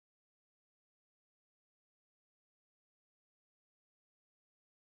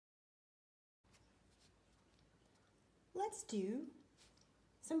let's do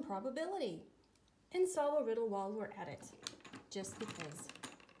some probability and solve a riddle while we're at it, just because.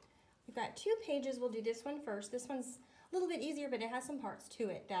 We've got 2 pages. We'll do this one first. This one's a little bit easier, but it has some parts to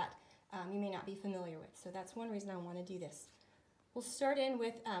it that you may not be familiar with. So that's one reason I want to do this. We'll start in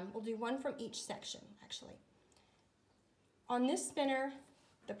with, we'll do one from each section, actually. On this spinner,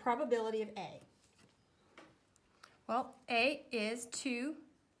 the probability of A. Well, A is 2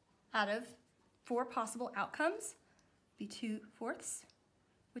 out of 4 possible outcomes, be 2/4,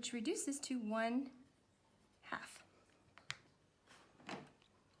 which reduces to 1/2.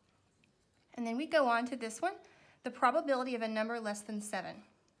 And then we go on to this one, the probability of a number less than 7.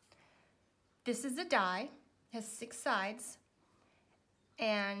 This is a die, has 6 sides,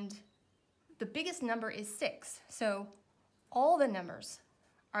 and the biggest number is 6. So all the numbers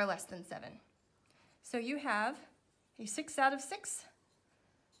are less than 7. So you have a 6 out of 6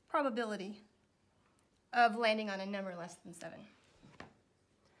 probability of landing on a number less than 7.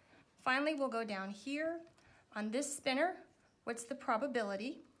 Finally, we'll go down here. On this spinner, what's the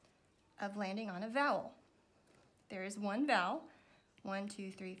probability of landing on a vowel? There is one vowel, 1,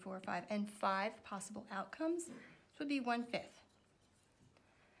 2, 3, 4, 5, and 5 possible outcomes. This would be 1/5.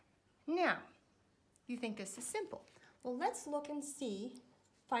 Now, you think this is simple. Well, let's look and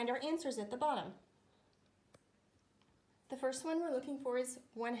find our answers at the bottom. The first one we're looking for is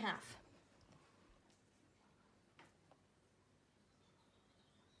 1/2.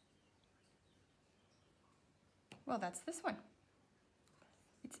 Well, that's this one.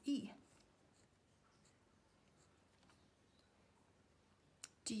 It's E.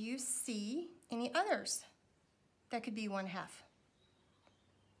 Do you see any others that could be 1/2?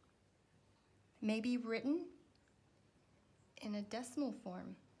 Maybe written in a decimal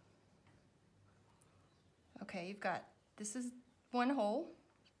form. Okay, you've got, this is 1 whole.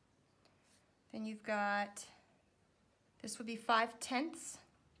 Then you've got, this would be 5/10,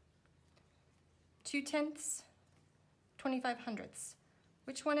 2/10, 25/100.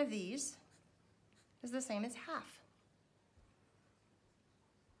 Which one of these is the same as half?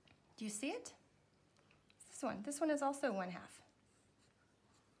 Do you see it? It's this one. This one is also 1/2.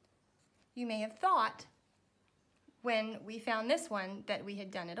 You may have thought when we found this one that we had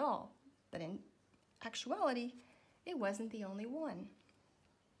done it all, but in actuality, it wasn't the only one.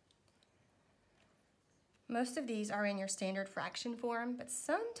 Most of these are in your standard fraction form, but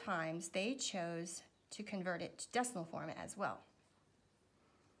sometimes they chose to convert it to decimal form as well.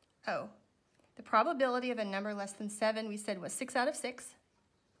 Oh, the probability of a number less than 7 we said was 6 out of 6.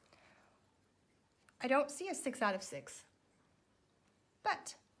 I don't see a 6 out of 6,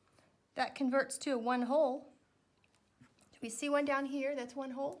 but that converts to a 1 whole. Do we see one down here that's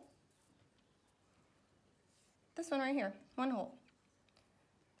 1 whole? This one right here, 1 whole.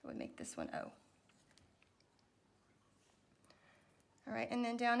 That would make this one O. All right, and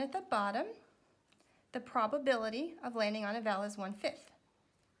then down at the bottom, the probability of landing on a vowel is 1/5.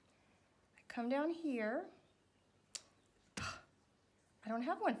 I come down here, I don't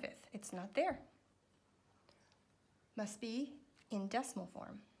have 1/5, it's not there. Must be in decimal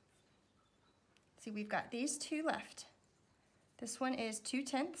form. See, we've got these 2 left. This one is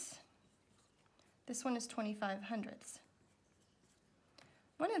 2/10, this one is 25/100.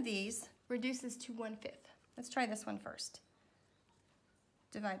 One of these reduces to 1/5. Let's try this one first.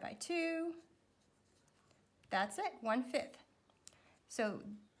 Divide by 2. That's it, 1/5. So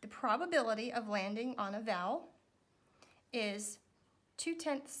the probability of landing on a vowel is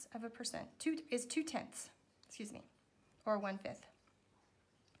 2/10%. 2/10, excuse me, or 1/5.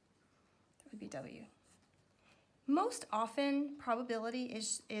 That would be W. Most often, probability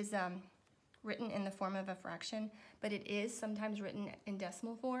is written in the form of a fraction, but it is sometimes written in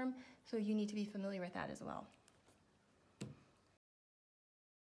decimal form, so you need to be familiar with that as well.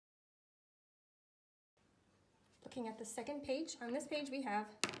 Looking at the second page, on this page we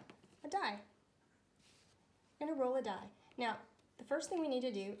have a die. We're going to roll a die. Now, the first thing we need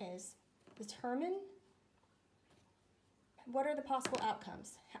to do is determine what are the possible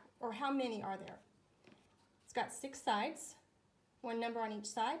outcomes, or how many are there. It's got 6 sides, 1 number on each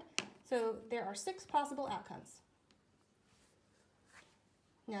side, so there are 6 possible outcomes.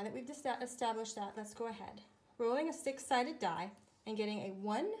 Now that we've established that, let's go ahead. Rolling a 6-sided die and getting a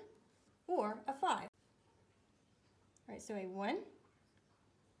 1 or a 5. All right, so a 1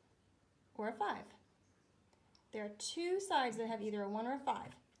 or a 5. There are 2 sides that have either a 1 or a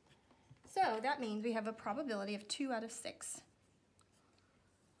 5. So that means we have a probability of 2 out of 6.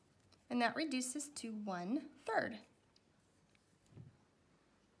 And that reduces to 1/3.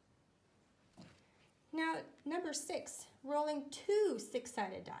 Now, number 6, rolling 2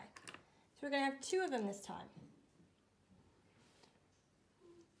 6-sided die. So we're going to have 2 of them this time.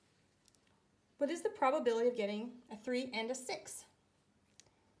 What is the probability of getting a 3 and a 6?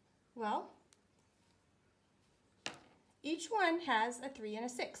 Well, each one has a 3 and a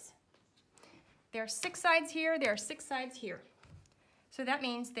 6. There are 6 sides here, there are 6 sides here. So that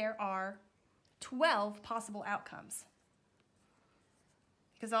means there are 12 possible outcomes.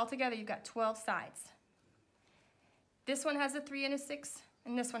 Because altogether you've got 12 sides. This one has a 3 and a 6,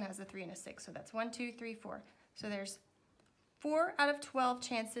 and this one has a 3 and a 6. So that's 1, 2, 3, 4. So there's 4 out of 12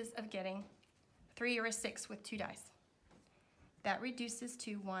 chances of getting 3 or a 6 with 2 dice. That reduces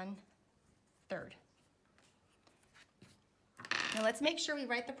to 1/3. Now let's make sure we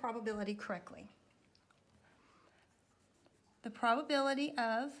write the probability correctly. The probability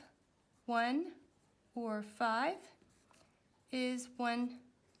of 1 or 5 is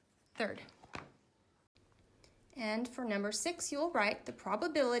 1/3. And for number 6, you'll write the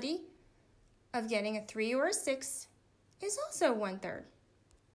probability of getting a 3 or a 6 is also 1/3.